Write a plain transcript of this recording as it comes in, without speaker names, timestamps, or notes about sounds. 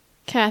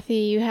Kathy,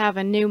 you have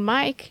a new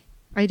mic.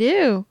 I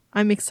do.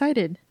 I'm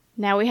excited.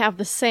 Now we have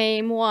the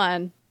same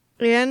one.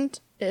 And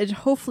it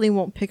hopefully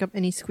won't pick up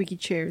any squeaky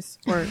chairs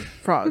or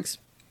frogs.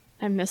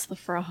 I miss the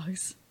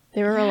frogs.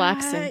 They were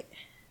relaxing.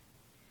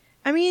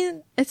 I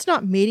mean, it's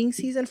not mating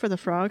season for the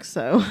frogs,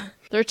 so...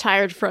 They're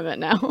tired from it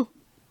now.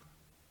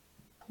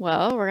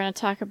 Well, we're going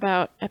to talk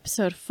about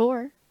episode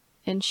 4,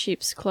 In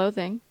Sheep's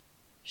Clothing.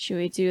 Should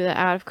we do the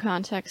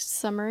out-of-context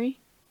summary?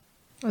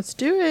 Let's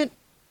do it.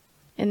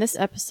 In this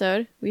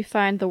episode, we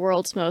find the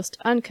world's most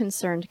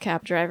unconcerned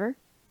cab driver.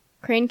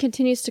 Crane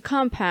continues to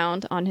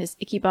compound on his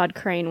Ichabod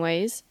Crane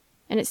ways,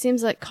 and it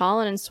seems like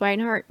Colin and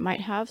Swinehart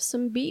might have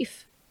some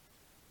beef.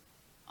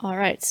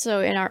 Alright, so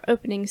in our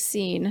opening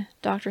scene,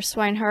 Dr.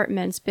 Swinehart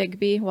mends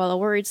Bigby while a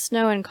worried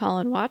Snow and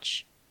Colin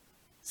watch.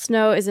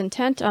 Snow is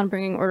intent on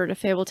bringing order to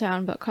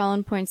Fabletown, but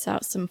Colin points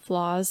out some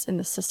flaws in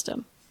the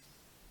system.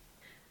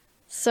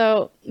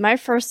 So, my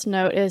first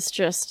note is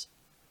just,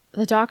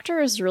 the doctor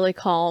is really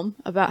calm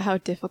about how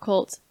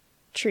difficult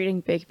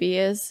treating Bigby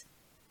is.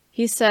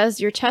 He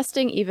says, "You're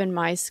testing even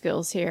my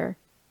skills here."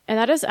 And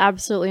that is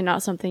absolutely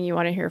not something you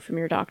want to hear from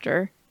your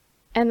doctor.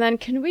 And then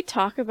can we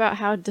talk about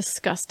how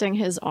disgusting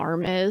his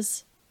arm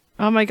is?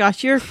 Oh my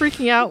gosh, you were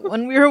freaking out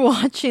when we were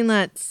watching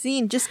that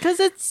scene. Just because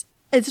it's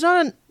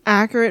not an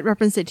accurate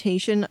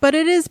representation, but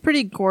it is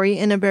pretty gory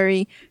in a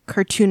very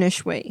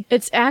cartoonish way.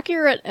 It's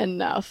accurate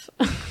enough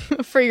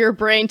for your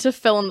brain to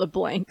fill in the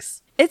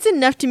blanks. It's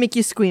enough to make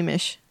you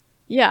squeamish.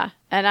 Yeah,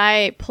 and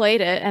I played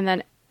it and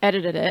then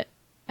edited it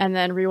and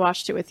then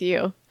rewatched it with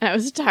you. And I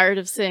was tired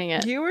of seeing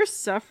it. You were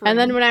suffering. And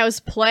then when I was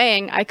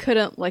playing, I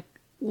couldn't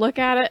look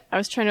at it. I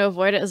was trying to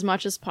avoid it as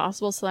much as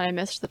possible so that I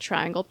missed the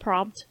triangle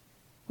prompt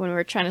when we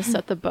were trying to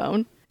set the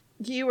bone.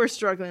 You were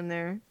struggling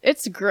there.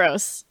 It's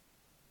gross.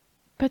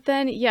 But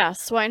then, yeah,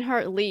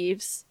 Swinehart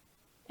leaves,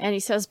 and he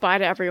says bye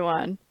to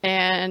everyone,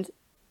 and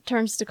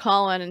turns to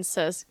Colin and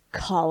says,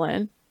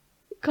 "Colin."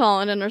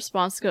 Colin, in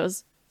response,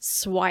 goes,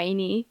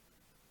 "Swiney."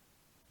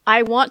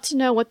 I want to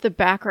know what the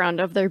background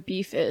of their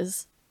beef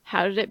is.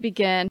 How did it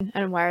begin,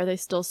 and why are they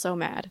still so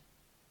mad?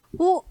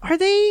 Well, are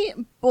they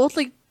both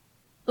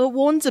the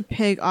one's a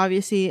pig,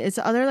 obviously. Is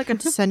the other a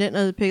descendant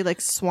of the pig, like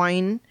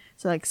swine?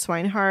 So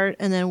Swinehart,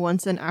 and then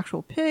one's an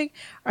actual pig.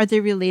 Are they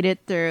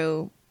related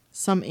through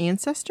some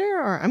ancestor?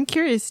 Or I'm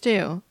curious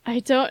too. I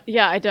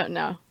don't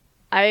know.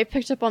 I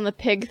picked up on the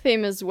pig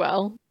theme as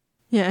well.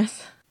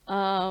 Yes.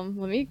 Let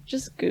me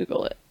just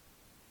Google it.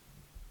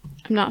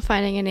 I'm not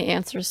finding any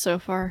answers so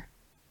far.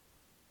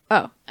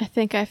 Oh, I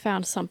think I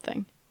found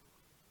something.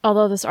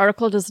 Although this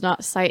article does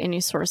not cite any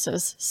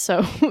sources,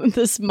 so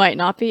this might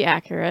not be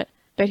accurate.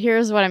 But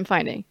here's what I'm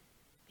finding.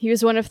 He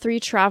was one of 3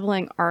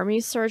 traveling army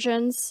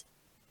surgeons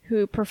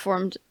who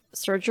performed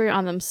surgery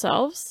on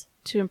themselves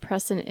to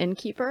impress an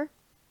innkeeper.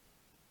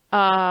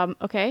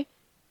 Okay.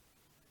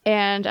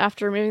 And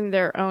after removing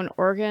their own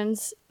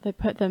organs, they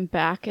put them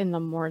back in the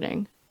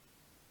morning.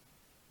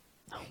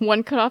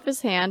 One cut off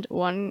his hand,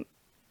 one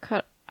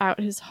cut out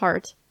his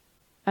heart,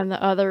 and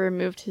the other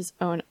removed his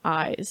own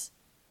eyes.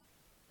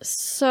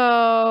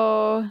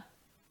 So...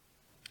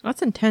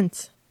 That's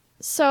intense.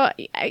 So,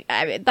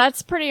 I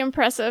that's pretty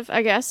impressive,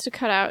 I guess, to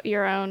cut out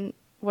your own,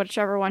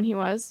 whichever one he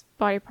was,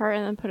 body part,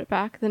 and then put it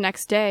back the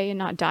next day and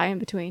not die in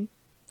between.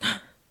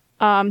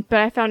 But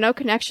I found no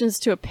connections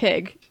to a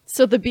pig,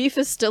 so the beef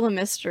is still a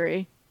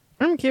mystery.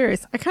 I'm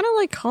curious. I kind of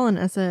like Colin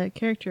as a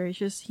character. It's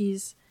just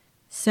he's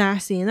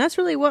sassy, and that's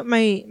really what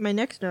my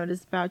next note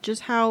is about.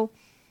 Just how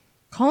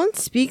Colin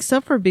speaks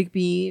up for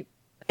Bigby,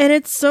 and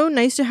it's so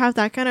nice to have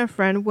that kind of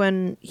friend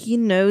when he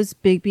knows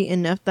Bigby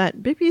enough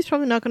that Bigby's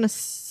probably not going to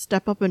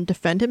step up and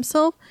defend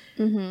himself.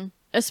 Mm-hmm.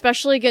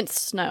 Especially against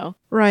Snow.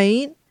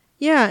 Right?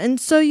 Yeah, and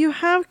so you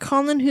have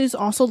Colin who's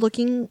also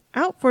looking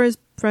out for his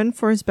friend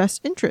for his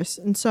best interests,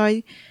 and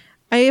so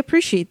I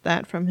appreciate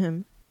that from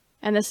him.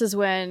 And this is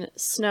when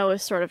Snow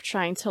is sort of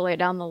trying to lay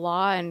down the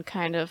law and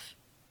kind of,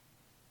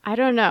 I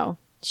don't know.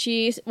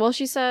 She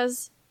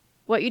says,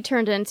 "What you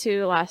turned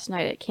into last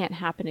night, it can't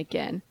happen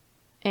again."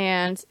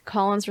 And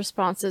Colin's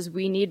response is,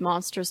 "We need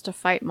monsters to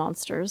fight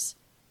monsters."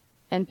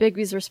 And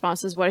Bigby's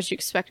response is, "What did you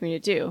expect me to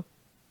do?"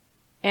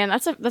 And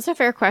that's a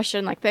fair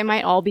question. They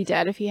might all be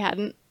dead if he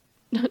hadn't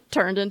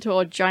turned into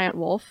a giant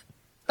wolf.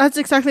 That's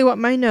exactly what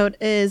my note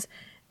is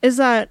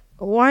that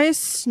why is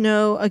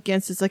Snow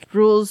against this?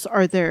 Rules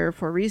are there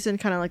for a reason,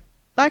 kind of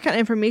that kind of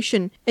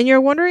information. And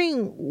you're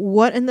wondering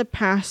what in the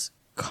past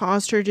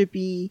caused her to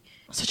be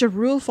such a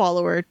rule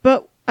follower.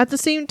 But at the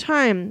same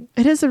time,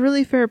 it is a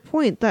really fair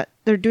point that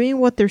they're doing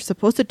what they're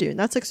supposed to do. And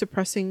that's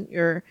suppressing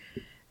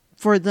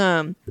for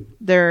them,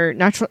 their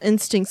natural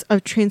instincts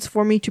of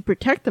transforming to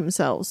protect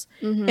themselves.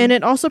 Mm-hmm. And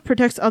it also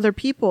protects other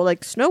people.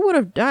 Snow would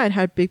have died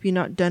had Bigby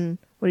not done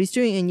what he's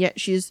doing, and yet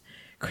she's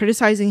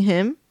criticizing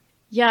him.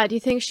 Yeah, do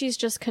you think she's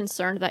just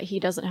concerned that he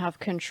doesn't have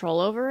control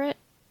over it?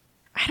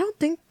 I don't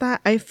think that.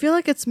 I feel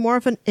like it's more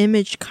of an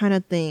image kind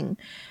of thing.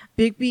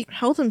 Bigby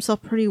held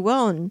himself pretty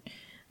well, and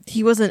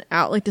he wasn't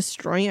out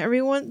destroying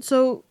everyone.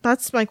 So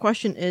that's my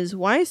question is,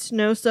 why is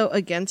Snow so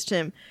against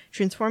him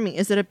transforming?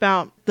 Is it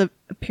about the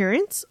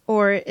appearance,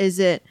 or is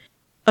it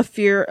a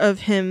fear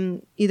of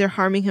him either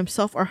harming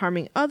himself or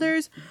harming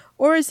others?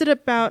 Or is it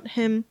about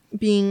him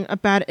being a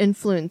bad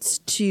influence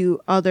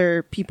to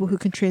other people who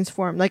can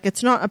transform? Like,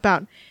 it's not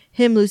about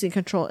him losing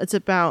control. It's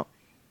about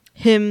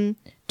him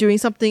doing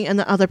something and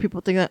the other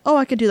people think that, oh,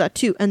 I can do that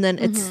too. And then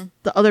it's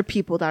the other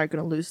people that are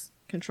going to lose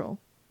control.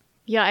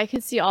 Yeah, I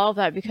can see all of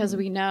that because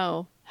we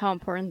know how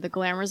important the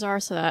glamours are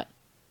so that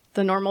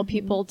the normal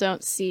people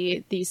don't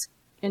see these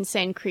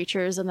insane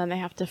creatures and then they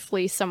have to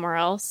flee somewhere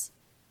else.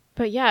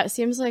 But yeah, it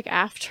seems like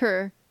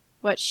after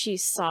what she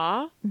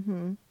saw,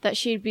 that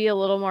she'd be a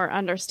little more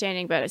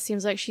understanding, but it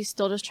seems like she's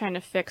still just trying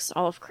to fix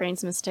all of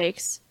Crane's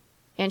mistakes.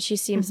 And she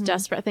seems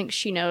desperate. I think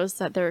she knows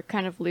that they're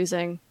kind of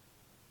losing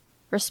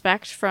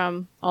respect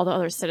from all the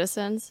other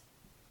citizens.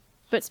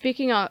 But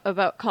speaking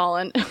about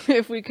Colin,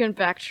 if we can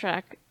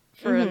backtrack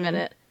for a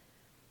minute,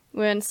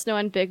 when Snow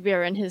and Bigby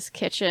are in his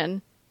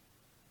kitchen,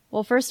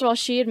 well, first of all,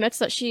 she admits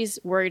that she's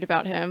worried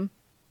about him.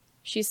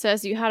 She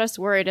says, "You had us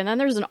worried," and then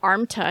there's an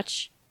arm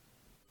touch.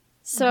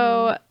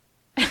 So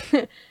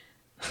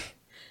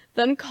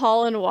then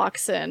Colin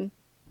walks in,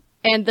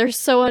 and they're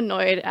so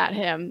annoyed at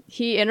him.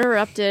 He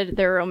interrupted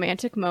their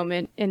romantic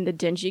moment in the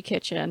dingy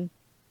kitchen,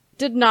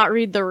 did not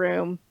read the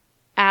room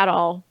at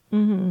all.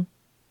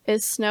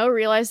 Is Snow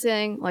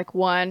realizing, like,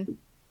 one,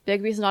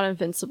 Bigby's not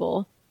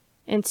invincible,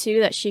 and two,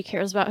 that she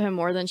cares about him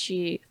more than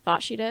she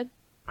thought she did?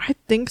 I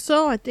think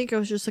so. I think it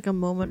was just like a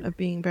moment of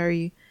being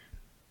very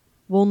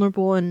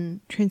vulnerable and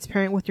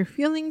transparent with your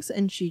feelings,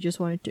 and she just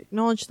wanted to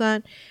acknowledge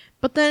that.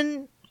 But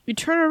then you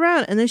turn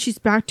around, and then she's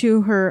back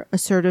to her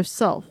assertive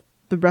self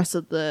the rest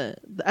of the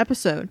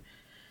episode.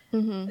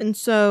 And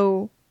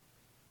so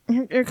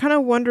you're kind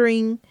of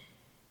wondering,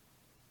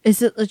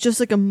 is it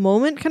just like a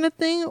moment kind of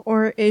thing,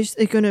 or is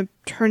it going to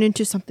turn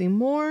into something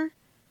more?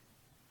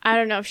 I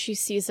don't know if she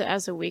sees it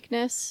as a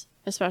weakness,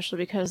 especially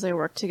because they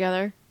work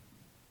together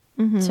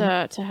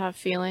to have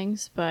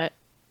feelings, but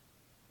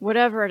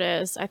whatever it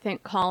is, I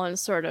think Colin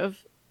sort of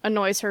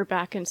annoys her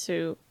back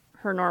into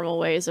her normal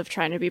ways of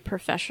trying to be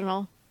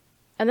professional.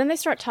 And then they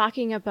start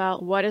talking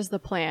about what is the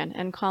plan,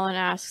 and Colin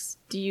asks,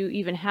 "Do you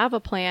even have a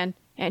plan,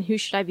 and who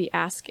should I be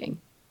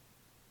asking?"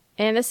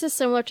 And this is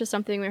similar to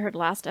something we heard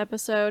last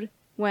episode,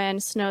 when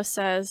Snow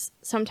says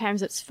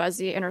sometimes it's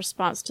fuzzy in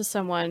response to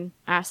someone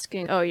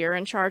asking, "Oh, you're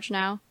in charge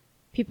now?"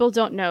 People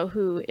don't know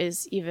who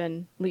is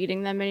even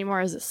leading them anymore.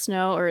 Is it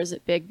Snow or is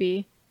it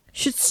Bigby?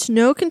 Should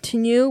Snow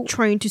continue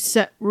trying to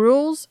set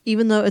rules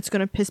even though it's going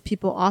to piss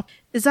people off?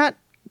 Is that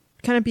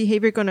kind of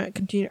behavior going to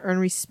continue to earn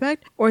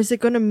respect, or is it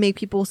going to make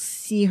people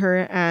see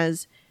her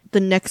as the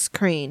next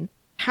Crane?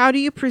 How do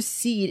you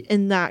proceed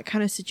in that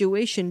kind of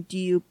situation? Do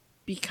you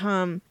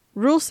become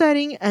rule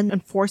setting and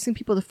enforcing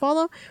people to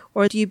follow,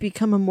 or do you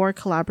become a more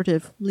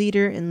collaborative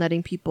leader in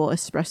letting people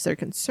express their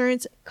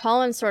concerns?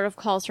 Colin sort of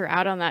calls her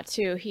out on that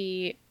too.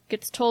 He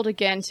gets told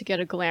again to get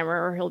a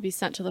glamour or he'll be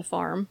sent to the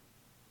farm.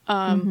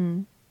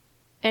 And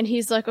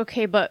he's like,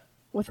 "Okay, but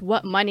with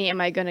what money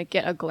am I going to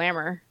get a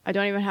glamour? I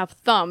don't even have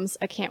thumbs.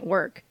 I can't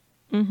work."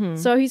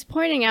 So he's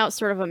pointing out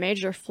sort of a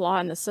major flaw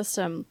in the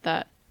system,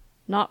 that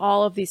not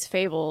all of these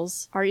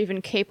fables are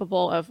even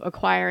capable of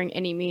acquiring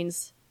any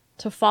means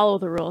to follow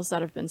the rules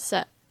that have been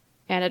set.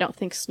 And I don't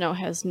think Snow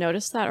has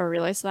noticed that or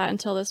realized that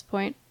until this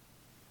point.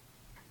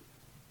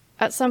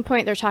 At some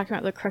point, they're talking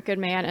about the Crooked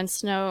Man, and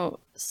Snow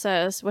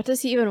says, what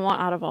does he even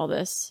want out of all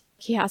this?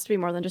 He has to be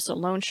more than just a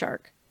loan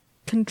shark.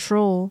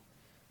 Control,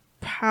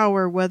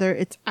 power, whether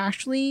it's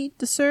actually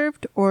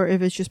deserved or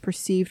if it's just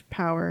perceived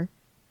power.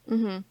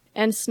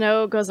 And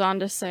Snow goes on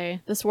to say,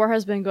 this war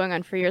has been going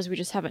on for years, we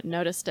just haven't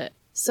noticed it.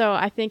 So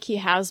I think he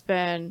has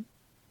been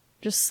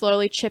just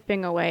slowly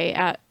chipping away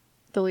at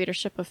the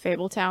leadership of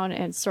Fabletown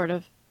and sort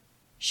of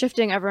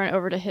shifting everyone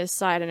over to his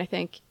side. And I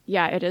think,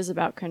 yeah, it is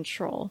about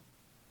control.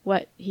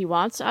 What he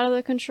wants out of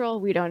the control,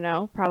 we don't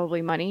know.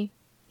 Probably money.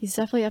 He's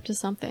definitely up to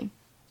something.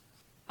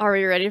 Are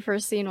we ready for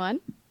scene 1?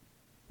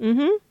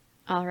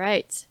 All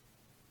right.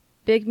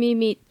 Bigby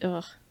meet...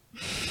 Ugh.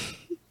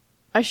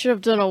 I should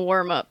have done a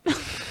warm-up.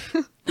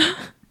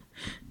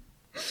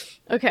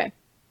 Okay.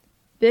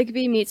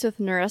 Bigby meets with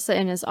Nerissa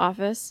in his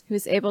office, who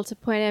is able to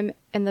point him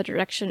in the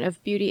direction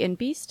of Beauty and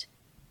Beast.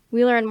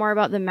 We learn more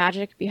about the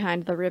magic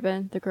behind the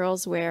ribbon the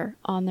girls wear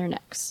on their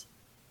necks.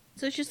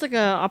 So it's just like an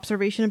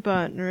observation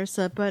about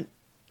Nerissa, but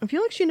I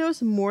feel like she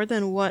knows more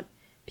than what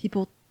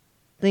people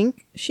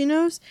think she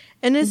knows.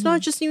 And it's not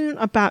just even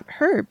about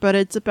her, but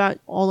it's about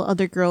all the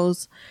other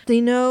girls.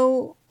 They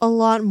know a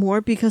lot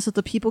more because of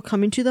the people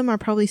coming to them are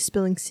probably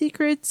spilling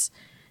secrets.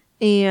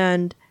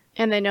 And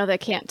they know they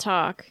can't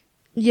talk.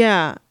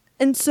 Yeah.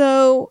 And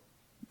so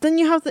then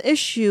you have the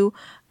issue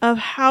of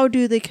how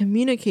do they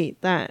communicate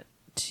that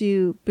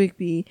to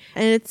Bigby.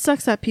 And it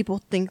sucks that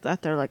people think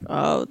that they're like,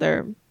 oh,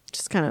 they're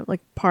just kind of like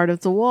part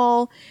of the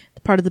wall,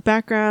 part of the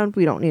background.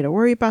 We don't need to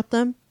worry about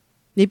them.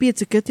 Maybe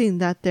it's a good thing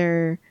that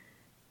they're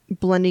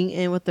blending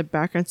in with the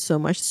background so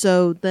much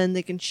so then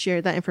they can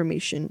share that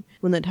information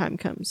when the time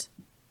comes.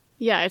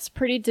 Yeah, it's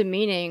pretty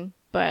demeaning,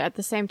 but at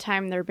the same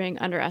time, they're being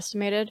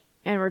underestimated.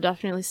 And we're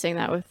definitely seeing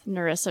that with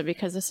Nerissa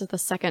because this is the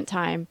second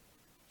time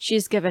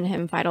she's given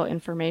him vital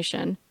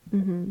information.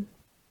 Mm-hmm.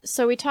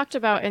 So we talked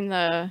about in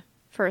the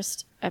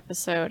first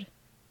episode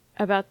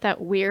about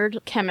that weird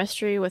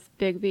chemistry with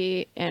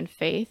Bigby and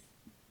Faith.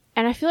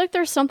 And I feel like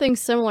there's something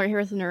similar here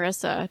with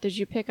Nerissa. Did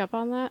you pick up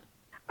on that?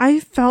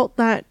 I felt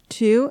that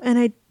too, and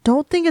I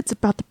don't think it's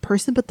about the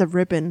person, but the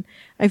ribbon.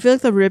 I feel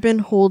like the ribbon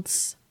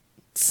holds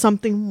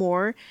something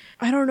more.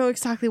 I don't know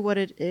exactly what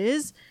it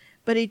is,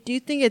 but I do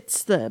think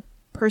it's the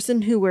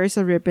person who wears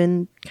a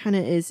ribbon kind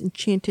of is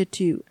enchanted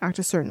to act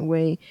a certain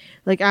way.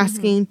 Like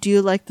asking, do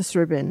you like this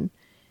ribbon?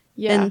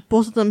 Yeah. And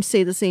both of them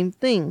say the same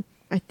thing.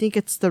 I think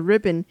it's the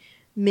ribbon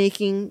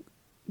making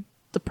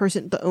the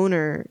person, the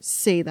owner,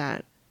 say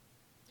that.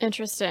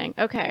 Interesting.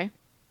 Okay.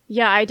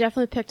 Yeah, I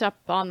definitely picked up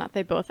on that.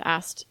 They both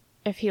asked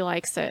if he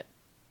likes it.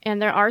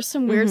 And there are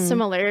some weird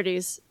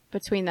similarities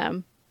between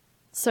them.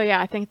 So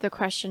yeah, I think the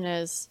question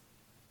is,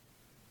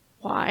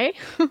 why?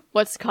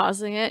 What's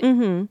causing it?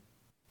 Mm-hmm.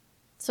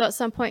 So at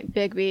some point,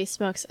 Bigby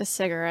smokes a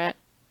cigarette,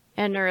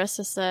 and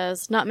Nerissa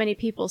says, not many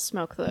people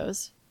smoke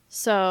those.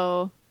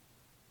 So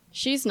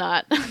she's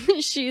not.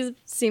 She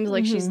seems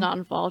like she's not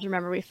involved.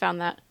 Remember, we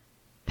found that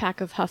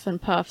pack of Huff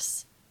and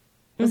Puffs.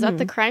 Was that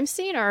the crime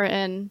scene or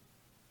in...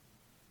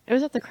 It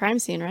was at the crime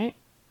scene, right?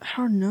 I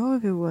don't know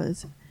if it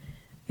was.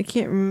 I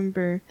can't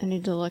remember. I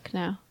need to look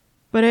now.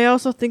 But I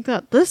also think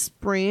that this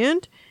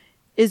brand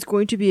is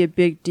going to be a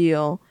big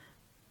deal.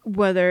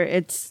 Whether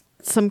it's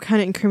some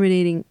kind of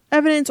incriminating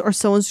evidence or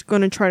someone's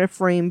going to try to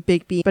frame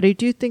Bigby. But I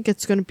do think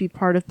it's going to be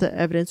part of the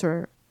evidence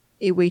or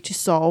a way to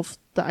solve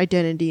the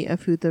identity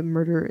of who the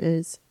murderer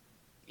is.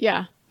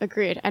 Yeah,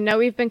 agreed. I know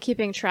we've been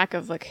keeping track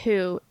of like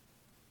who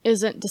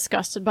isn't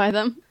disgusted by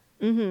them.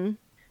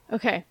 Mm-hmm.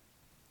 Okay,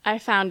 I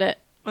found it.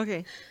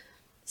 Okay.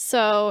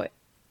 So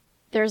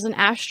there's an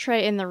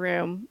ashtray in the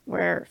room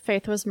where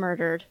Faith was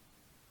murdered.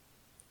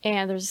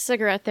 And there's a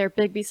cigarette there.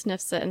 Bigby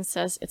sniffs it and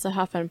says, it's a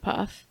Huff and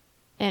Puff.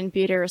 And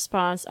Beauty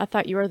responds, I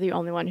thought you were the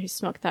only one who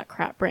smoked that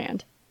crap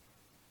brand.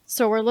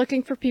 So we're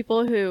looking for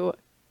people who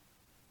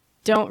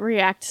don't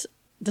react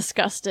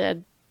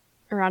disgusted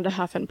around a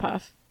Huff and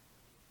Puff.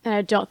 And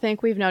I don't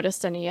think we've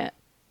noticed any yet.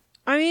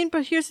 I mean,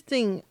 but here's the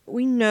thing.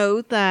 We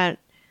know that,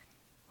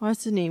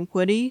 what's his name?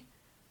 Woody?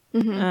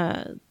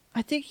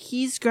 I think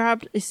he's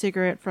grabbed a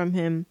cigarette from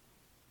him,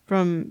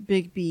 from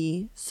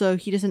Bigby, so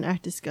he doesn't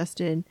act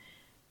disgusted.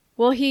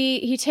 Well,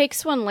 he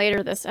takes one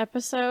later this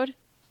episode.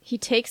 He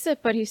takes it,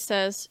 but he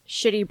says,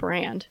 shitty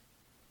brand.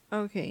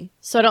 Okay.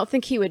 So I don't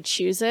think he would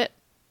choose it.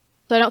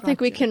 So I don't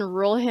think we Gotcha. can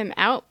rule him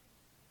out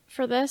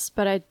for this,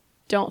 but I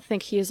don't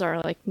think he's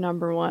our, like,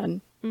 number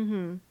one.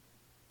 Mm-hmm.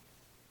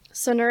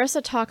 So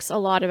Nerissa talks a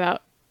lot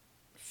about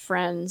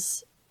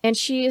friends, and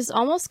she is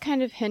almost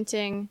kind of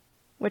hinting,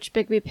 which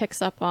Bigby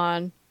picks up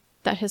on,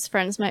 that his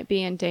friends might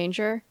be in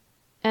danger.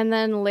 And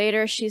then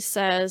later she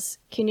says,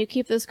 can you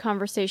keep this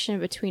conversation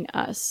between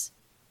us?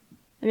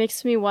 It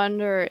makes me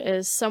wonder,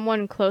 is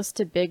someone close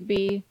to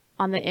Bigby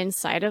on the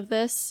inside of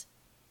this?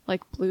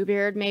 Like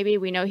Bluebeard, maybe?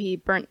 We know he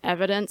burnt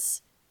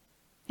evidence,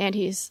 and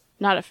he's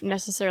not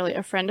necessarily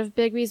a friend of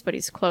Bigby's, but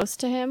he's close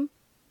to him.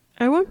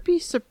 I wouldn't be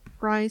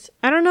surprised.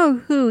 I don't know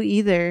who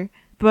either,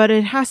 but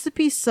it has to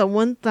be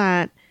someone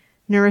that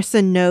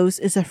Nerissa knows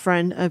is a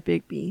friend of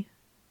Bigby.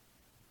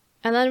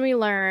 And then we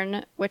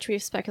learn, which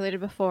we've speculated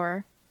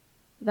before,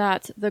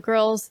 that the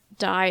girls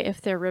die if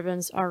their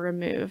ribbons are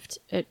removed.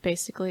 It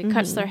basically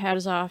cuts their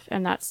heads off,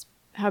 and that's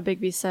how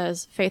Bigby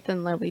says Faith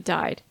and Lily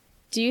died.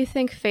 Do you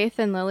think Faith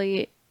and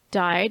Lily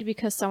died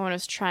because someone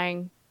was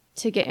trying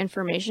to get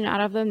information out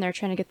of them? They're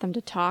trying to get them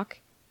to talk,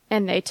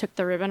 and they took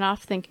the ribbon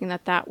off thinking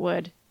that that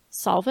would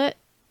solve it,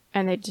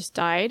 and they just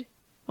died?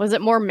 Was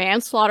it more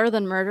manslaughter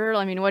than murder?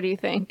 I mean, what do you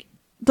think?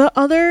 The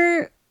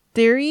other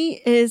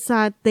theory is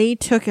that they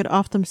took it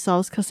off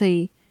themselves because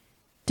they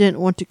didn't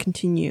want to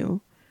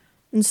continue.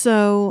 And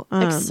so...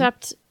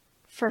 Except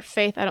for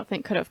Faith, I don't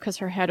think could have, because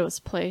her head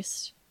was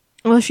placed.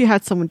 unless she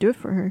had someone do it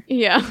for her.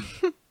 Yeah.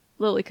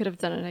 Lily could have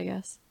done it, I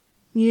guess.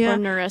 Yeah. Or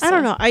Nerissa. I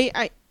don't know.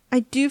 I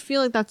do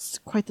feel like that's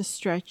quite the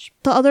stretch.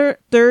 The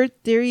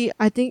third theory,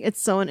 I think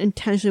it's someone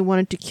intentionally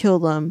wanted to kill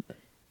them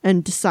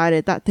and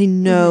decided that they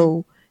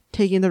know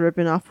taking the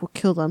ribbon off will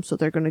kill them, so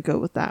they're going to go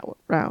with that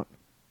route.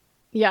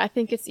 Yeah, I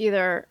think it's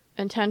either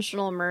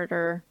intentional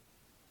murder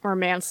or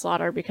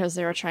manslaughter because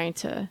they were trying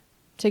to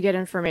get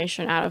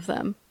information out of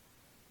them.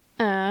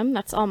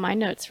 That's all my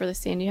notes for the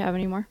scene. Do you have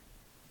any more?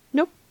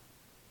 Nope.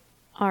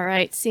 All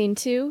right, scene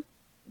 2.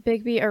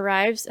 Bigby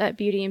arrives at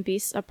Beauty and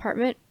Beast's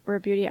apartment, where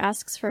Beauty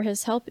asks for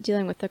his help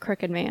dealing with the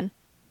Crooked Man.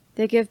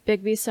 They give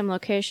Bigby some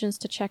locations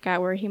to check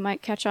out where he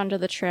might catch onto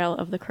the trail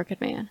of the Crooked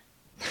Man.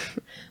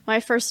 My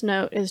first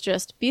note is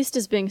just, Beast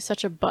is being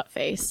such a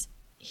buttface.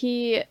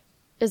 He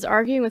is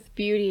arguing with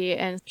Beauty,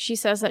 and she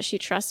says that she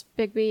trusts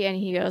Bigby, and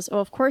he goes, oh,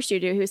 of course you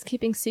do. He was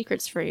keeping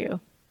secrets for you.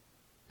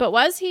 But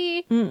was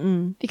he?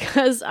 Mm-mm.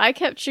 Because I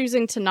kept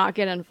choosing to not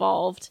get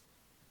involved.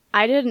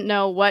 I didn't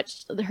know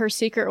what her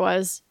secret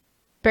was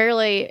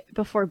barely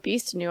before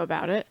Beast knew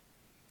about it.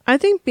 I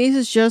think Beast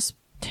is just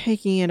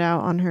taking it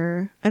out on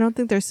her. I don't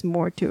think there's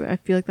more to it. I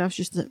feel like that was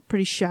just a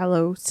pretty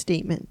shallow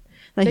statement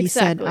that he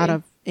said out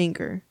of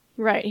anger.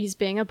 Right, he's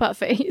being a butt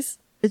face.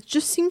 It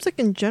just seems like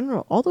in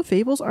general, all the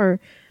fables are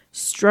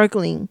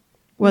struggling,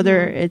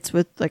 whether it's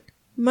with like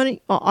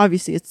money. Well,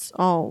 obviously, it's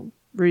all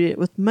rooted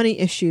with money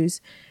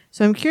issues.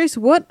 So I'm curious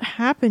what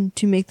happened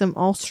to make them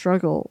all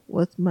struggle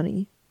with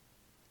money.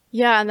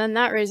 Yeah, and then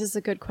that raises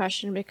a good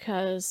question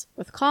because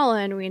with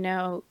Colin, we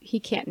know he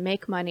can't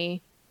make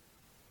money,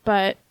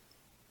 but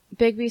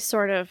Bigby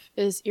sort of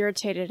is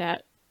irritated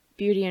at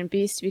Beauty and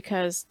Beast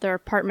because their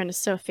apartment is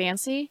so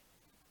fancy,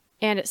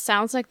 and it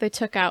sounds like they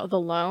took out the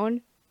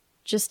loan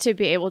just to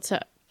be able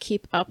to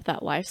keep up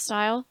that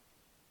lifestyle.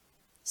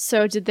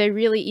 So did they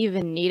really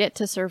even need it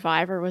to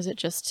survive, or was it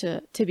just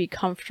to be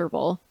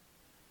comfortable?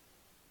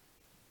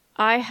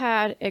 I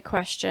had a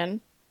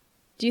question.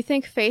 Do you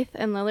think Faith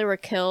and Lily were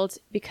killed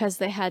because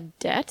they had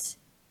debt?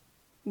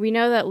 We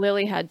know that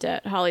Lily had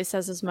debt. Holly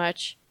says as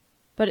much.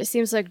 But it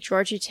seems like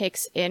Georgie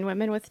takes in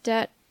women with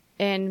debt.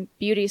 In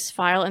Beauty's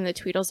file in the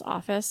Tweedle's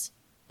office,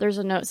 there's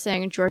a note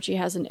saying Georgie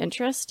has an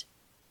interest.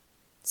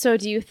 So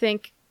do you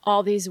think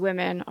all these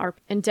women are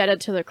indebted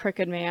to the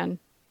Crooked Man,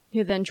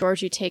 who then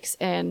Georgie takes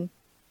in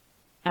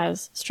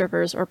as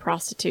strippers or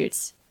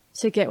prostitutes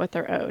to get what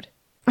they're owed?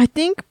 I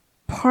think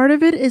part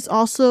of it is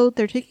also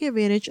they're taking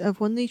advantage of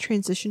when they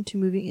transition to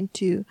moving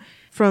into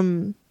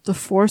from the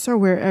force or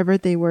wherever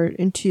they were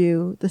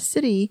into the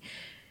city.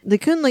 They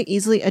couldn't like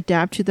easily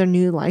adapt to their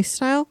new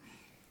lifestyle.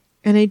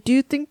 And I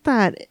do think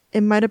that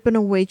it might have been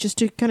a way just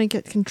to kind of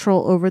get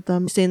control over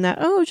them, saying that,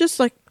 oh, just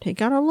like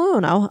take out a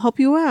loan. I'll help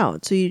you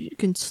out so you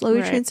can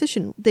slowly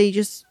transition. They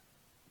just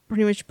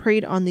pretty much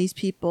preyed on these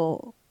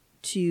people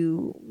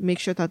to make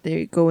sure that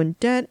they go in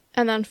debt.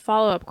 And then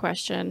follow-up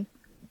question.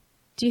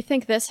 Do you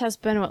think this has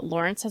been what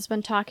Lawrence has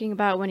been talking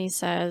about when he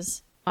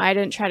says, I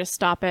didn't try to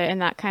stop it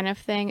and that kind of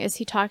thing? Is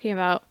he talking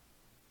about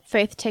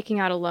Faith taking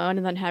out a loan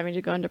and then having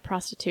to go into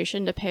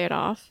prostitution to pay it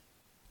off?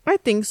 I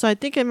think so. I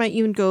think it might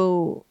even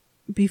go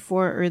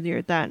before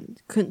earlier that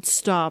couldn't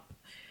stop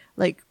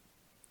like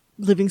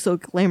living so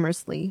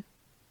glamorously.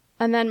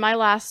 And then my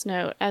last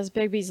note, as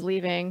Bigby's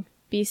leaving,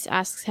 Beast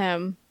asks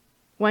him,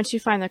 once you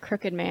find the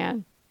Crooked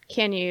Man,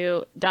 can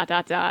you ...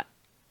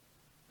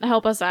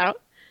 help us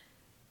out?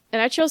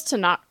 And I chose to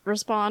not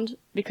respond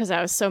because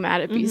I was so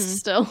mad at Beast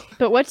still.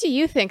 But what do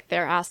you think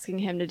they're asking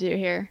him to do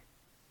here?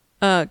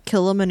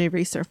 Kill them and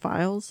erase their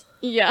files.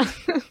 Yeah,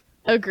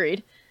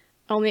 agreed.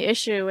 Only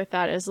issue with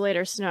that is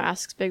later Snow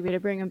asks Bigby to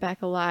bring him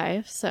back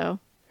alive, so...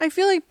 I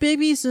feel like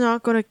Bigby's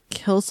not going to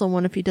kill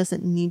someone if he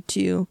doesn't need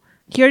to.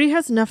 He already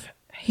has enough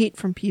hate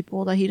from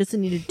people that he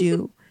doesn't need to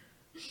do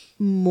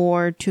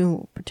more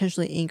to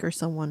potentially anger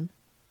someone.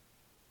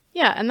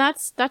 Yeah, and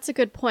that's a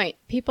good point.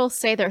 People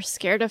say they're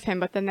scared of him,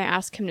 but then they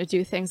ask him to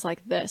do things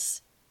like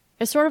this.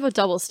 It's sort of a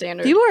double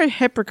standard. People are a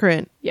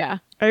hypocrite. Yeah.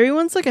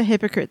 Everyone's like a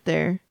hypocrite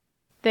there.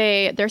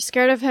 They're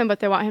scared of him, but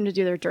they want him to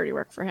do their dirty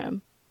work for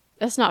him.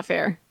 That's not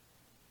fair.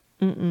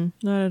 Not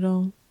at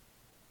all.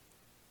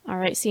 All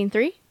right, scene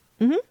 3.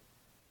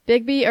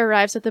 Bigby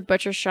arrives at the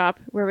butcher shop,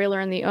 where we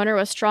learn the owner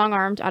was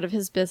strong-armed out of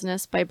his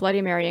business by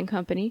Bloody Mary and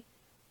Company.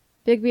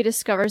 Bigby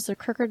discovers the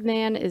Crooked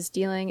Man is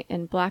dealing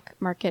in black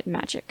market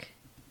magic.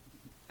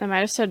 I might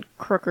have said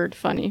crooked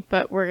funny,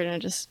 but we're going to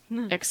just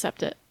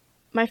accept it.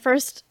 My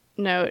first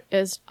note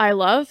is I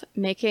love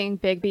making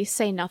Bigby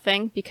say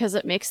nothing because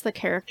it makes the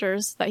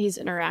characters that he's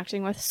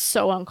interacting with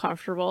so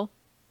uncomfortable.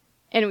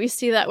 And we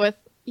see that with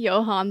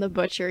Johann the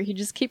Butcher. He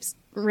just keeps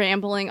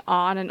rambling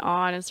on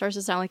and starts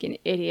to sound like an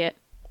idiot.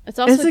 It's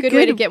also a good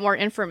way to get more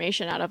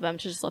information out of them,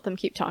 to just let them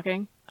keep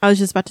talking. I was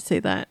just about to say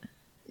that.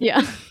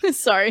 Yeah,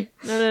 sorry.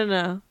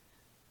 No.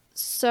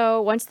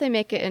 So once they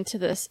make it into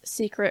this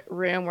secret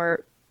room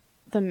where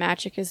the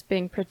magic is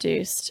being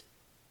produced,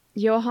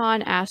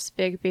 Johann asks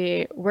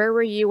Bigby, where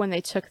were you when they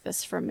took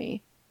this from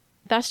me?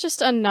 That's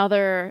just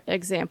another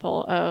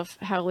example of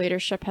how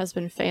leadership has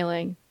been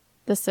failing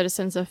the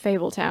citizens of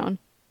Fabletown.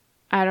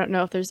 I don't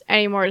know if there's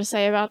any more to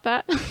say about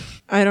that.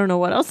 I don't know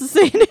what else to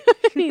say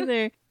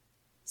either.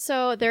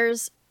 So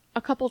there's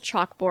a couple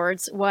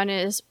chalkboards. One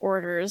is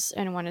orders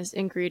and one is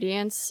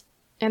ingredients.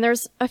 And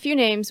there's a few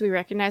names we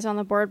recognize on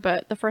the board,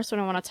 but the first one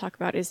I want to talk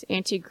about is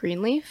Auntie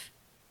Greenleaf.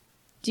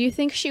 Do you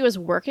think she was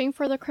working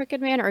for the Crooked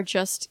Man or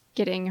just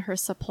getting her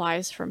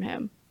supplies from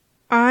him?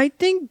 I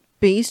think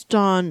based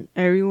on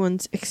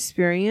everyone's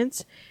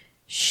experience,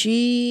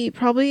 she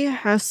probably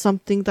has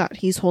something that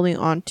he's holding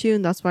on to,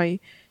 and that's why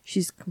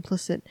she's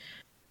complicit.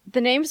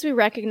 The names we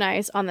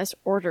recognize on this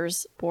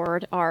orders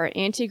board are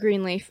Auntie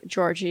Greenleaf,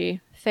 Georgie,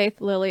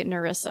 Faith, Lily,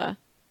 Nerissa.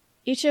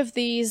 Each of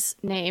these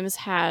names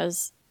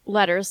has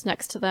letters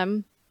next to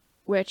them,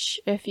 which,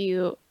 if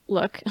you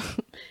look,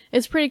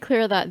 it's pretty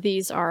clear that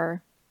these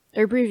are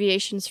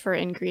abbreviations for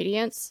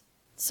ingredients.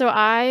 So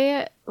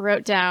I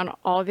wrote down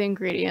all the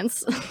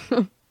ingredients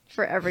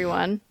for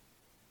everyone.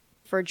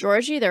 For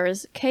Georgie, there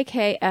was K,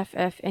 K, F,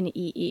 F, and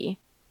EE.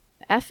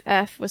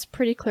 FF was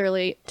pretty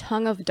clearly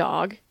tongue of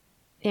dog,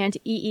 and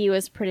EE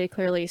was pretty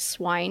clearly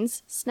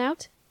swine's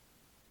snout.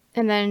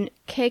 And then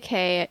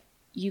KK,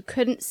 you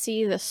couldn't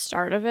see the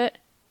start of it,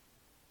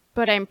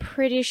 but I'm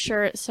pretty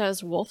sure it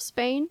says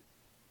wolfsbane.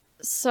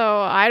 So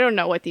I don't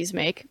know what these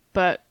make,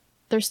 but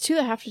there's two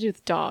that have to do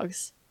with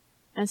dogs.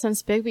 And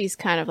since Bigby's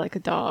kind of like a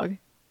dog,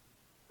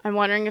 I'm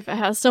wondering if it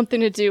has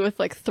something to do with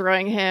like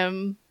throwing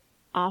him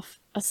off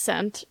a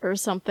scent or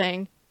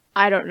something.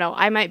 I don't know.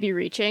 I might be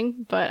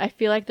reaching, but I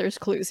feel like there's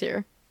clues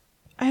here.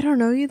 I don't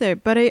know either,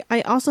 but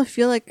I also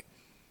feel like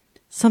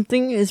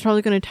something is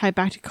probably going to tie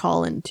back to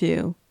Colin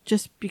too,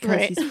 just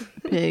because he's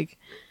a pig.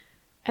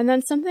 And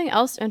then something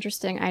else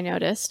interesting I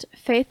noticed.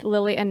 Faith,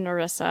 Lily, and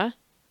Nerissa,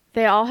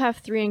 they all have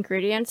 3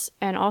 ingredients,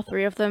 and all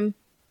 3 of them,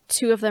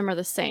 2 of them are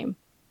the same.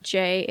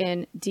 J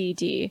and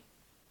DD.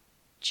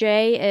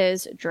 J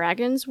is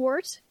Dragon's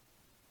Wort,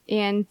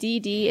 and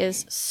DD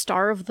is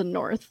Star of the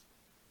North.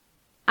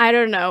 I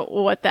don't know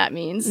what that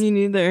means. Me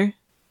neither.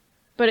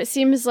 But it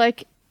seems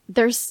like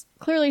there's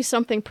clearly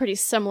something pretty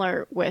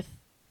similar with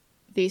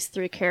these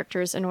 3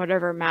 characters and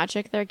whatever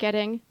magic they're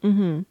getting.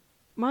 Mm-hmm.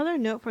 My other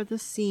note for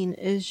this scene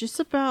is just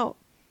about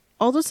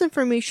all this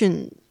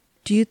information.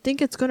 Do you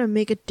think it's going to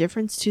make a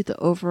difference to the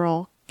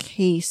overall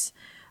case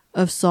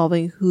of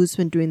solving who's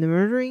been doing the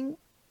murdering?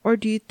 Or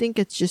do you think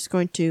it's just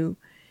going to...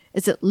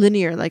 Is it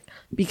linear? Like,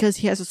 because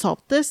he has to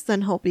solve this,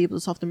 then he'll be able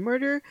to solve the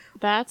murder?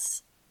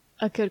 That's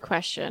a good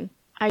question.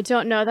 I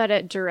don't know that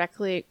it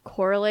directly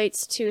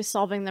correlates to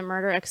solving the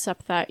murder,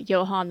 except that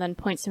Johan then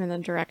points him in the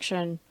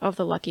direction of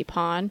the Lucky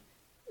Pawn.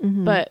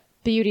 Mm-hmm. But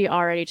Beauty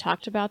already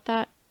talked about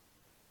that.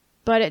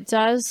 But it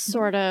does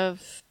sort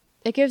of...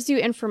 It gives you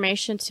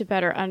information to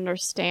better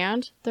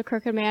understand the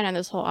Crooked Man and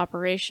this whole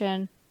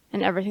operation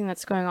and everything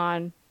that's going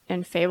on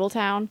in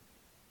Fabletown.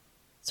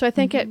 So I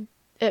think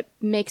it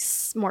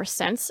makes more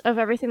sense of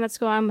everything that's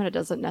going on, but it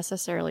doesn't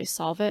necessarily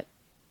solve it.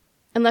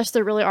 Unless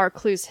there really are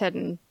clues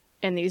hidden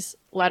in these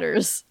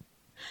letters.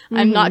 Mm-hmm.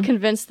 I'm not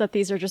convinced that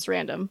these are just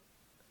random.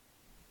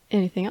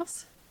 Anything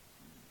else?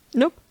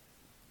 Nope.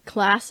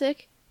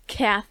 Classic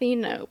Kathy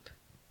Nope.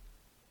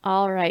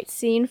 Alright,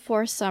 scene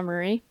 4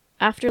 summary.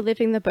 After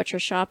leaving the butcher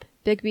shop,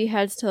 Bigby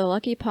heads to the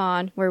Lucky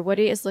Pawn, where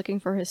Woody is looking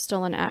for his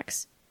stolen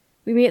axe.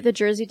 We meet the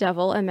Jersey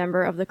Devil, a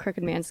member of the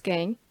Crooked Man's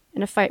gang,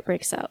 and a fight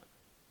breaks out.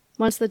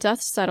 Once the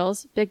dust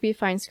settles, Bigby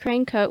finds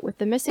Crane Coat with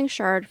the missing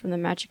shard from the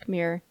magic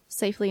mirror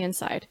safely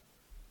inside.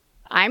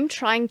 I'm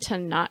trying to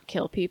not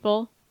kill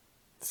people,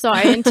 so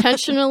I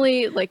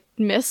intentionally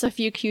miss a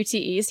few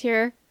QTEs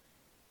here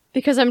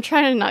because I'm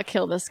trying to not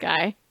kill this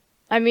guy.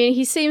 I mean,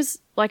 he seems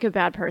like a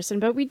bad person,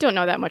 but we don't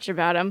know that much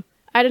about him.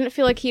 I didn't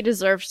feel like he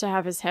deserved to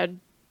have his head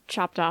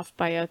chopped off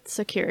by a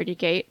security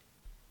gate.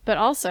 But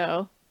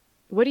also,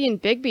 Woody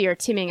and Bigby are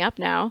teaming up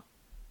now.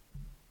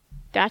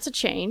 That's a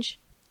change.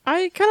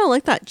 I kind of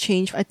like that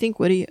change. I think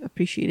Woody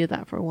appreciated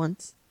that for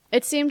once.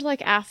 It seemed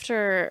like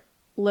after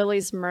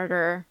Lily's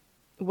murder,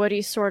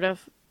 Woody sort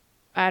of,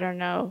 I don't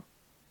know,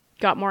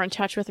 got more in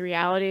touch with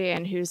reality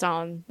and who's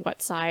on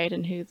what side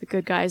and who the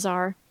good guys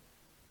are.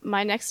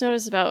 My next note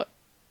is about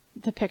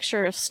the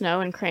picture of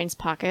Snow in Crane's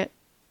pocket.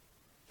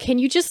 Can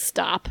you just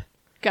stop,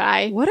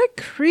 guy? What a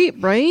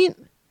creep, right?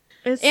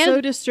 It's and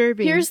so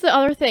disturbing. Here's the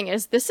other thing,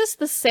 is this is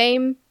the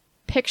same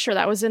picture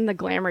that was in the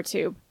glamour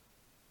tube.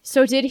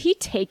 So did he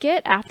take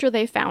it after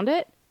they found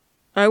it?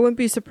 I wouldn't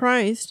be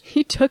surprised.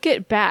 He took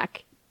it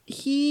back.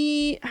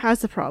 He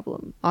has a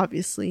problem,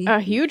 obviously. A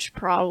huge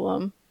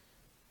problem.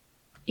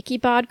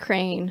 Ichabod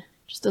Crane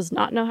just does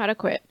not know how to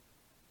quit.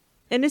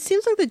 And it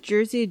seems like the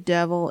Jersey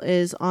Devil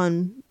is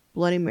on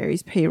Bloody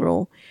Mary's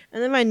payroll.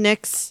 And then my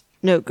next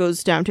note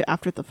goes down to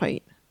after the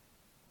fight.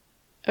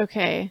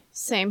 Okay,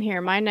 same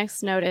here. My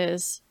next note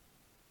is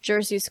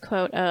Jersey's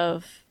quote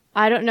of,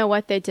 I don't know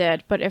what they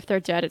did, but if they're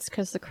dead, it's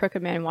because the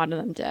Crooked Man wanted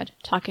them dead.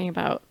 Talking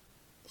about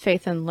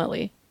Faith and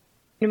Lily.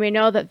 And we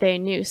know that they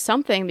knew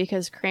something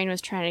because Crane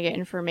was trying to get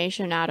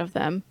information out of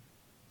them.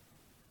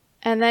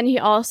 And then he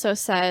also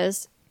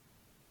says,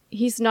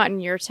 he's not in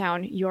your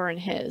town, you're in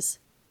his.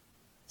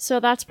 So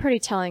that's pretty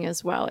telling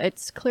as well.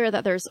 It's clear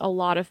that there's a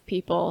lot of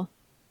people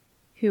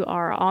who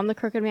are on the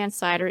Crooked Man's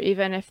side, or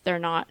even if they're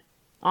not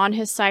on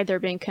his side, they're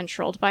being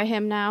controlled by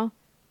him now.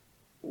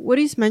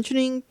 Woody's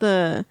mentioning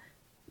the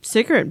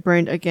cigarette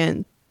brand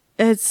again.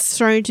 It's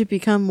starting to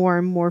become more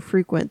and more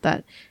frequent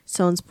that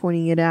someone's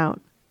pointing it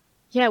out.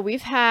 Yeah,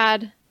 we've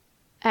had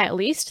at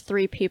least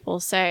 3 people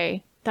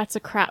say that's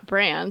a crap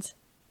brand.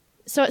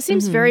 So it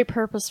seems very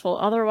purposeful.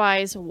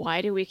 Otherwise,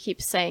 why do we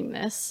keep saying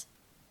this?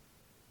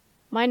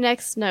 My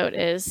next note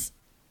is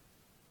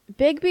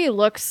Bigby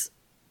looks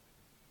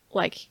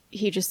like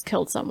he just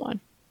killed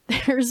someone.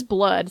 There's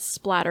blood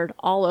splattered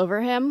all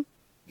over him.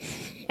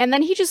 And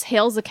then he just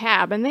hails a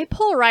cab and they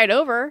pull right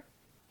over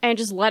and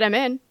just let him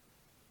in.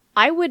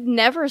 I would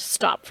never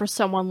stop for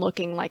someone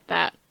looking like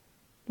that.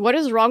 What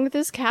is wrong with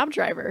this cab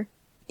driver?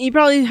 He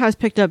probably has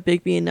picked up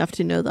Bigby enough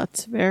to know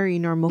that's very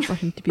normal for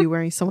him to be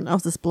wearing someone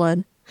else's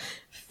blood.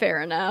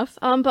 Fair enough.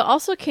 But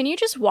also, can you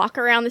just walk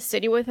around the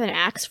city with an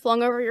axe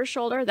flung over your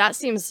shoulder? That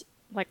seems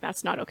like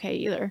that's not okay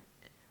either.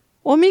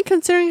 Well, I mean,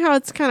 considering how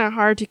it's kind of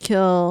hard to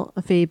kill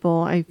a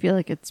Fable, I feel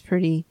like it's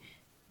pretty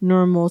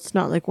normal. It's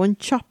not like one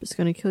chop is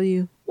going to kill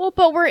you. Well,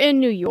 but we're in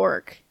New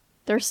York.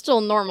 There's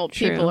still normal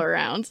people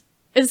around.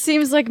 It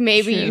seems like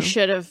maybe you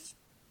should have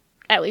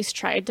at least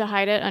tried to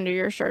hide it under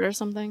your shirt or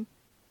something?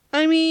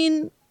 I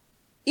mean,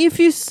 if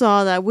you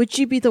saw that, would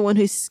you be the one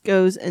who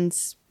goes and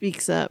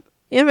speaks up?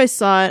 If I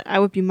saw it, I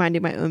would be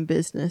minding my own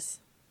business.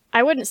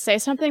 I wouldn't say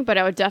something, but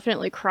I would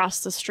definitely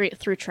cross the street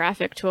through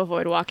traffic to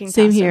avoid walking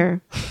Same past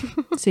here.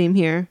 Same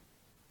here.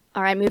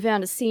 All right, moving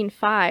on to scene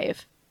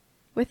 5.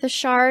 With the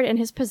shard in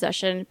his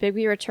possession,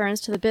 Bigby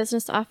returns to the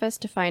business office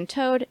to find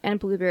Toad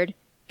and Bluebeard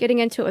getting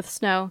into it with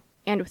Snow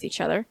and with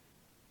each other.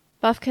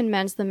 Buffkin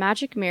mends the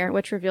magic mirror,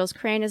 which reveals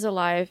Crane is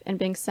alive and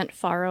being sent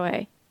far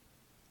away.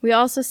 We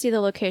also see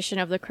the location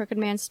of the Crooked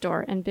Man's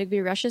store, and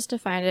Bigby rushes to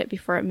find it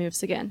before it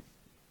moves again.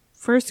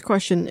 First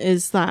question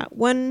is that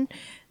when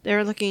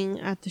they're looking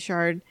at the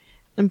shard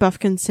and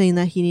Buffkin's saying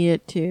that he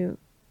needed to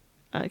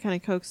kind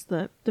of coax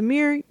the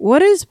mirror,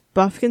 what is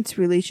Buffkin's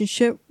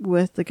relationship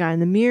with the guy in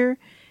the mirror?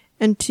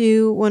 And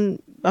 2,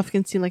 when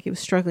Buffkin seemed like he was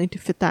struggling to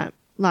fit that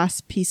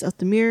last piece of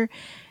the mirror,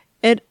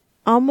 it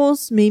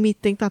almost made me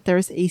think that there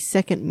is a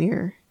second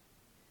mirror.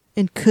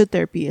 And could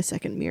there be a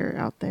second mirror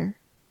out there?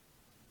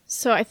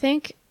 So I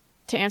think,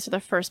 to answer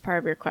the first part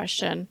of your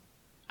question,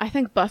 I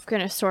think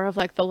Buffkin is sort of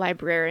like the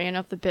librarian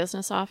of the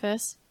business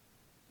office.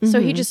 So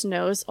he just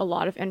knows a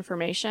lot of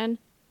information.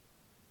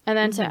 And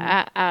then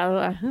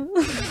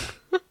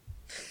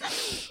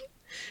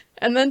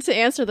and then to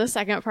answer the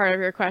second part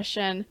of your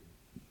question,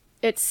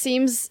 it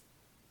seems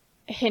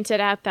hinted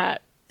at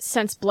that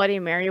since Bloody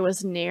Mary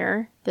was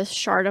near this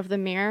shard of the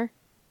mirror,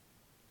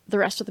 the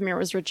rest of the mirror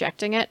was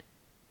rejecting it.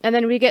 And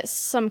then we get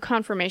some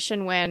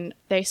confirmation when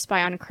they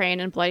spy on Crane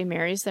and Bloody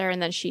Mary's there,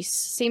 and then she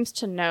seems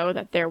to know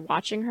that they're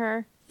watching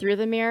her through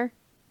the mirror.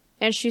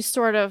 And she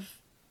sort of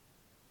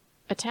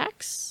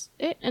attacks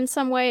it in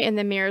some way, and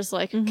the mirror's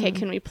like, okay,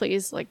 can we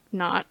please, like,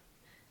 not?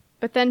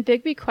 But then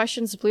Bigby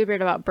questions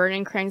Bluebeard about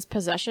burning Crane's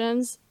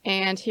possessions,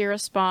 and he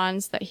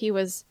responds that he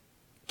was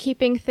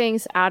keeping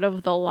things out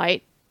of the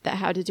light that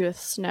had to do with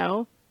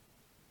Snow.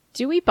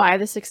 Do we buy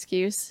this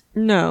excuse?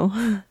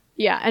 No.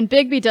 Yeah, and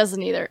Bigby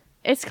doesn't either.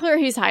 It's clear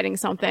he's hiding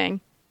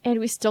something, and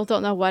we still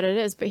don't know what it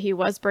is, but he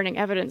was burning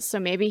evidence, so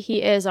maybe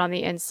he is on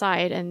the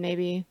inside, and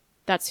maybe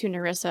that's who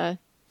Nerissa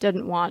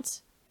didn't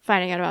want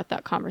finding out about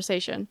that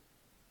conversation.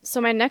 So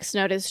my next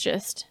note is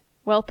just,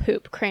 well,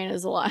 poop, Crane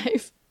is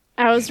alive.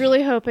 I was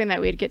really hoping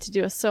that we'd get to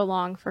do a so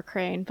long for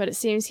Crane, but it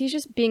seems he's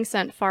just being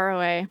sent far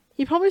away.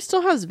 He probably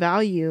still has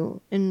value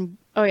in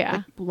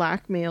like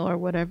blackmail or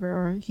whatever,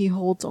 or he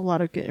holds a lot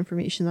of good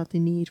information that they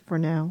need for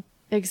now.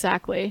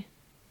 Exactly.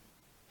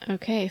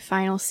 Okay,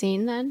 final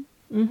scene then.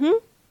 Mm-hmm.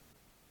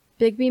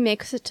 Bigby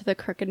makes it to the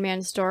Crooked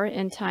Man's door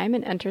in time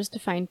and enters to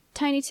find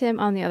Tiny Tim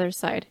on the other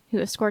side, who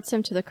escorts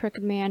him to the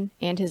Crooked Man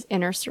and his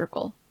inner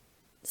circle.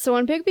 So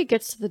when Bigby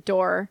gets to the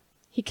door,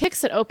 he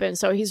kicks it open,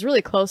 so he's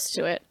really close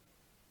to it.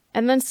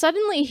 And then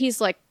suddenly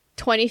he's like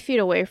 20 feet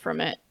away from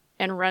it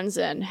and runs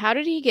in. How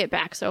did he get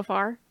back so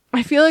far?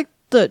 I feel like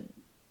the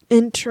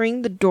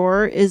entering the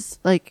door is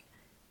like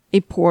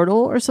a portal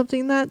or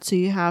something that, so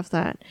you have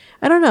that.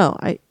 I don't know.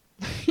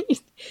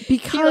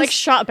 Because he like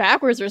shot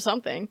backwards or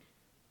something.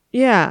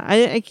 Yeah,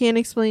 I can't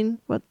explain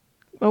what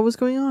was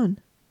going on.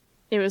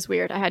 It was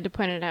weird. I had to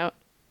point it out.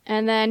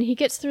 And then he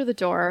gets through the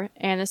door,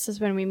 and this is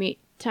when we meet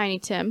Tiny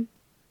Tim,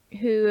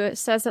 who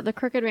says that the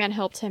Crooked Man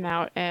helped him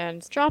out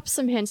and drops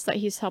some hints that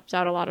he's helped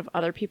out a lot of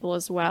other people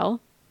as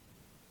well.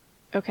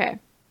 Okay.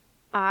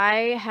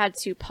 I had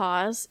to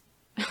pause.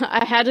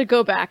 I had to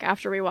go back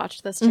after we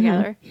watched this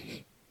together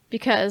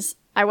because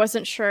I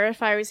wasn't sure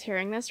if I was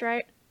hearing this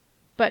right.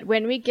 But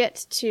when we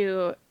get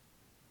to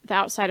the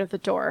outside of the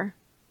door,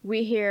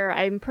 we hear,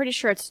 I'm pretty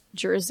sure it's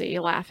Jersey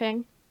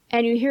laughing,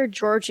 and you hear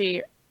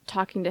Georgie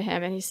talking to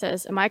him, and he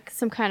says, am I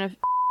some kind of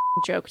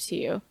joke to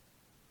you?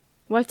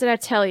 What did I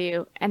tell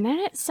you? And then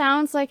it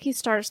sounds like he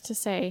starts to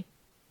say,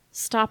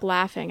 stop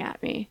laughing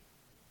at me.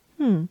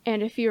 And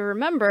if you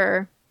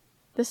remember,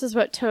 this is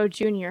what Toad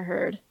Jr.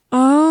 heard.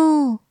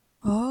 Oh,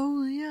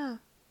 yeah.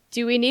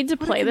 Do we need to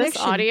play this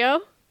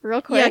audio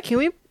real quick? Yeah, can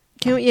we,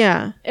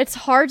 yeah. It's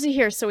hard to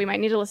hear, so we might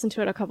need to listen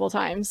to it a couple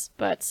times,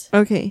 but...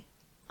 Okay.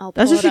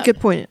 That's actually a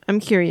good point. I'm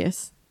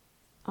curious.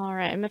 All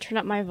right, I'm going to turn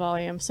up my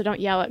volume, so don't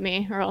yell at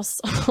me, or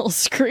else I'll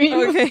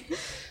scream. Okay.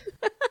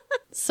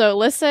 So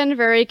listen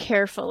very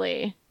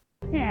carefully.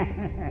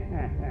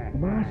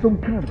 Am I some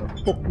kind of a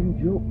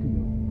fucking joke to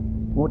you?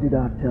 What did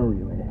I tell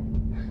you,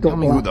 eh? Tell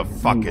me who the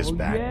fuck is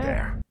back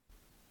there.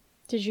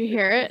 Did you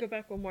hear Go it?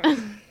 back one more.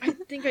 I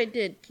think I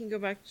did. Can you go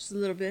back just a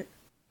little bit?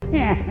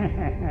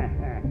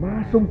 Am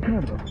I some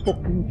kind of a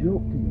fucking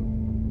joke to you?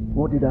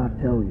 What did I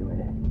tell you,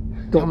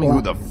 eh? Tell me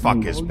who the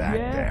fuck is back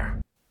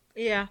there.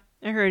 Yeah,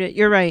 I heard it.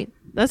 You're right.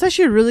 That's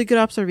actually a really good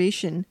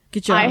observation.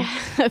 Good job.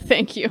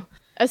 Thank you.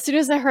 As soon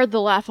as I heard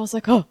the laugh, I was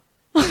like, oh,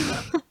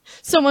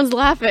 someone's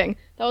laughing.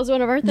 That was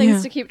one of our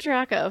things to keep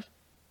track of.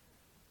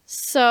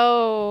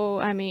 So,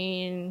 I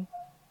mean,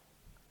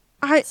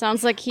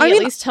 sounds like he at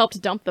least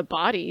helped dump the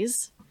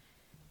bodies.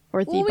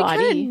 Or the body. We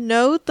kind of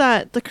know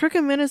that the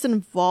Crooked Man is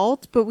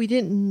involved, but we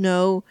didn't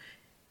know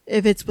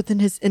if it's within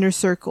his inner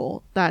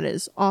circle that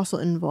is also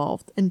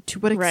involved. And to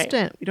what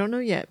extent, we don't know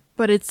yet.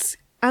 But it's,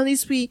 at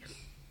least we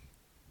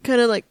kind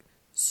of like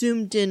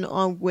zoomed in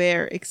on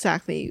where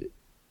exactly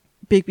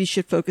Bigby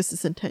should focus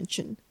his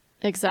attention.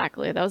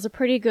 Exactly. That was a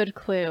pretty good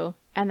clue.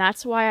 And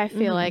that's why I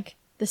feel like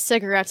the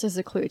cigarettes is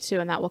a clue too,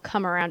 and that will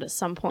come around at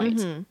some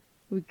point.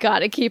 We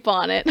gotta keep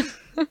on it.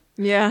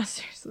 Yeah,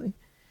 seriously.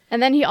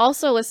 And then he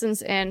also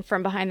listens in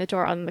from behind the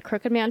door on the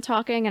Crooked Man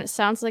talking, and it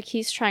sounds like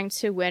he's trying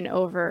to win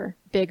over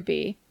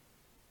Bigby.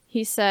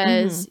 He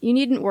says, you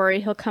needn't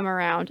worry, he'll come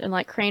around, and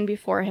like Crane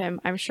before him,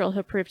 I'm sure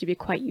he'll prove to be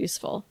quite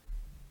useful.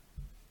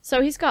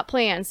 So he's got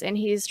plans, and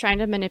he's trying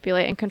to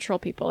manipulate and control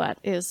people. That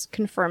is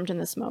confirmed in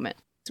this moment.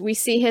 We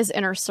see his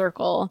inner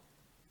circle,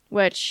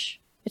 which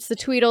it's the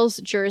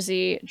Tweedles,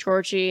 Jersey,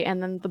 Georgie,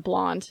 and then the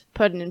blonde,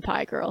 Puddin' and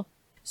Pie Girl.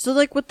 So,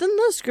 like, within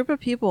this group of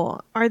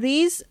people, are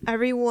these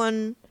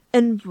everyone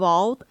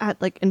involved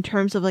at, like, in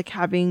terms of, like,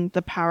 having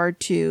the power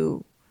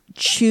to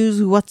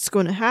choose what's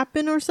going to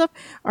happen or stuff?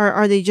 Or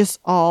are they just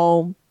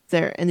all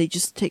there and they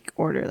just take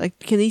order? Like,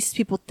 can these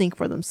people think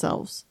for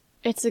themselves?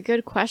 It's a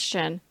good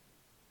question.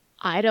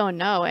 I don't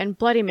know. And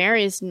Bloody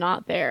Mary's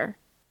not there.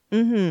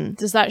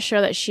 Does that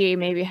show that she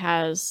maybe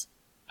has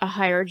a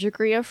higher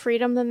degree of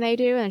freedom than they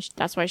do, and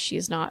that's why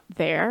she's not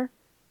there?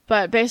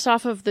 But based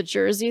off of the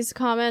Jersey's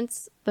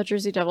comments, the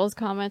Jersey Devil's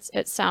comments,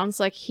 it sounds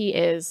like he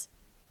is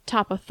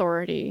top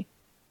authority,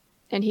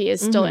 and he is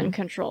still in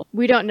control.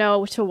 We don't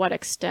know to what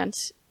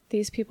extent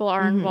these people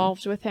are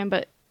involved with him,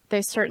 but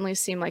they certainly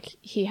seem like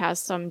he has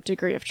some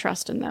degree of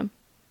trust in them.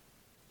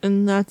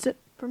 And that's it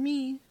for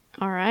me.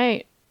 All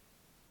right.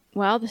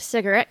 Well, the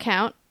cigarette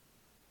count.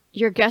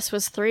 Your guess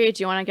was 3.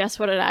 Do you want to guess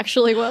what it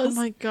actually was? Oh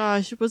my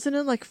gosh. Wasn't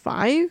it like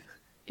 5?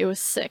 It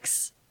was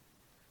 6.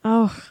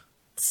 Oh.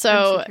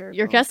 So terrible.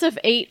 your guess of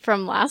 8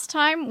 from last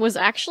time was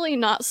actually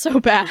not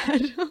so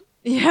bad.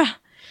 Yeah.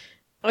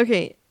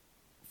 Okay.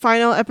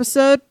 Final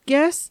episode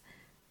guess.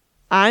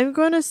 I'm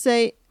going to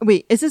say...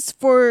 Wait, is this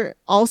for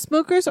all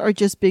smokers or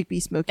just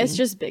Bigby smoking? It's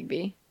just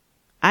Bigby.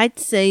 I'd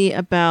say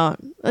about...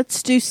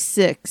 Let's do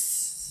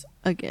 6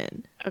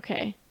 again.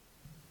 Okay.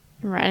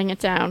 I'm writing it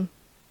down.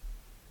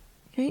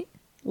 Okay.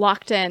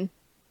 Locked in.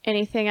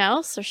 Anything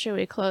else, or should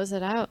we close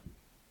it out?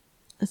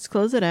 Let's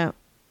close it out.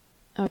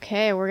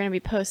 Okay, we're going to be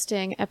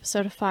posting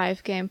episode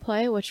 5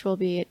 gameplay, which we'll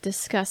be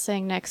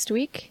discussing next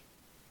week.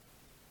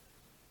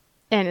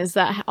 And is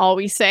that all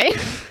we say?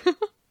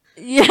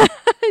 Yeah,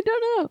 I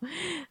don't know.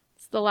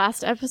 It's the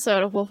last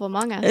episode of Wolf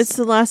Among Us. It's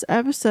the last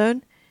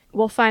episode.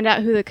 We'll find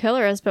out who the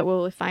killer is, but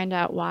will we find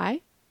out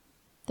why?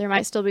 There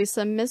might still be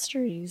some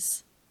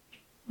mysteries.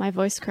 My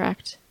voice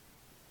cracked.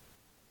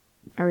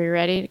 Are we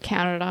ready to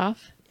count it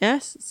off?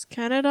 Yes, let's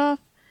count it off.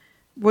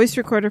 Voice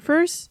recorder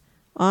first.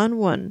 On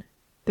 1.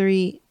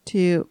 3,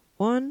 2,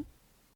 1.